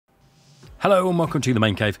Hello and welcome to the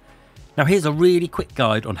Main Cave. Now here's a really quick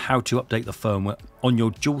guide on how to update the firmware on your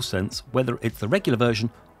Dualsense, whether it's the regular version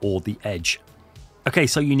or the Edge. Okay,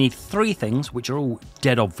 so you need three things which are all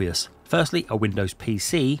dead obvious. Firstly, a Windows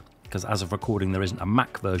PC, because as of recording there isn't a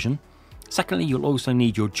Mac version. Secondly, you'll also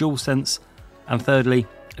need your Dualsense. And thirdly,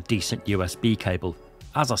 a decent USB cable.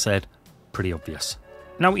 As I said, pretty obvious.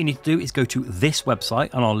 Now what you need to do is go to this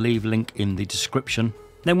website, and I'll leave a link in the description.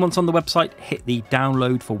 Then once on the website, hit the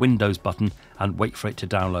download for Windows button and wait for it to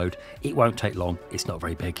download. It won't take long, it's not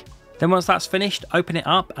very big. Then once that's finished, open it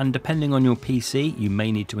up, and depending on your PC, you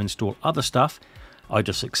may need to install other stuff. I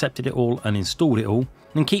just accepted it all and installed it all.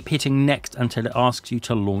 Then keep hitting next until it asks you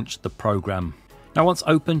to launch the program. Now once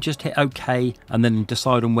open, just hit OK and then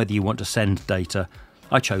decide on whether you want to send data.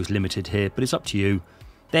 I chose limited here, but it's up to you.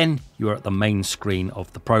 Then you are at the main screen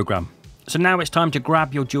of the program. So now it's time to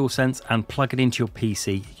grab your Dualsense and plug it into your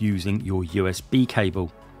PC using your USB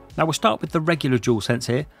cable. Now we'll start with the regular Dualsense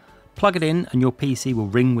here. Plug it in and your PC will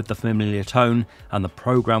ring with the familiar tone, and the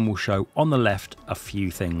program will show on the left a few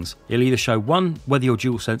things. It'll either show one, whether your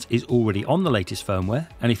Dualsense is already on the latest firmware,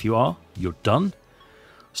 and if you are, you're done.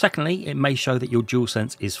 Secondly, it may show that your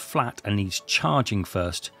Dualsense is flat and needs charging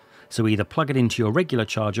first. So either plug it into your regular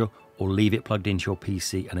charger or leave it plugged into your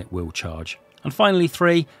PC and it will charge. And finally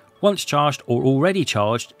 3, once charged or already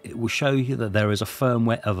charged, it will show you that there is a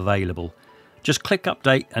firmware available. Just click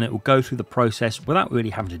update and it will go through the process without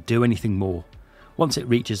really having to do anything more. Once it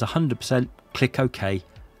reaches 100%, click OK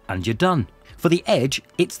and you're done. For the Edge,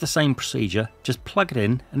 it's the same procedure, just plug it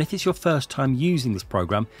in, and if it's your first time using this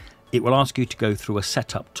program, it will ask you to go through a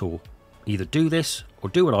setup tour. Either do this or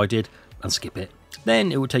do what I did and skip it.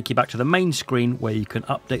 Then it will take you back to the main screen where you can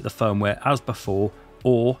update the firmware as before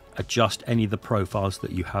or adjust any of the profiles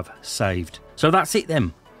that you have saved. So that's it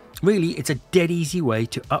then. Really, it's a dead easy way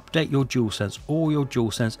to update your Dualsense or your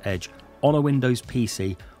Dualsense Edge on a Windows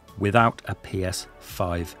PC without a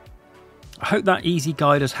PS5. I hope that easy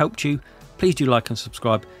guide has helped you. Please do like and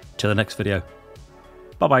subscribe. Till the next video.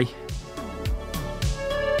 Bye bye.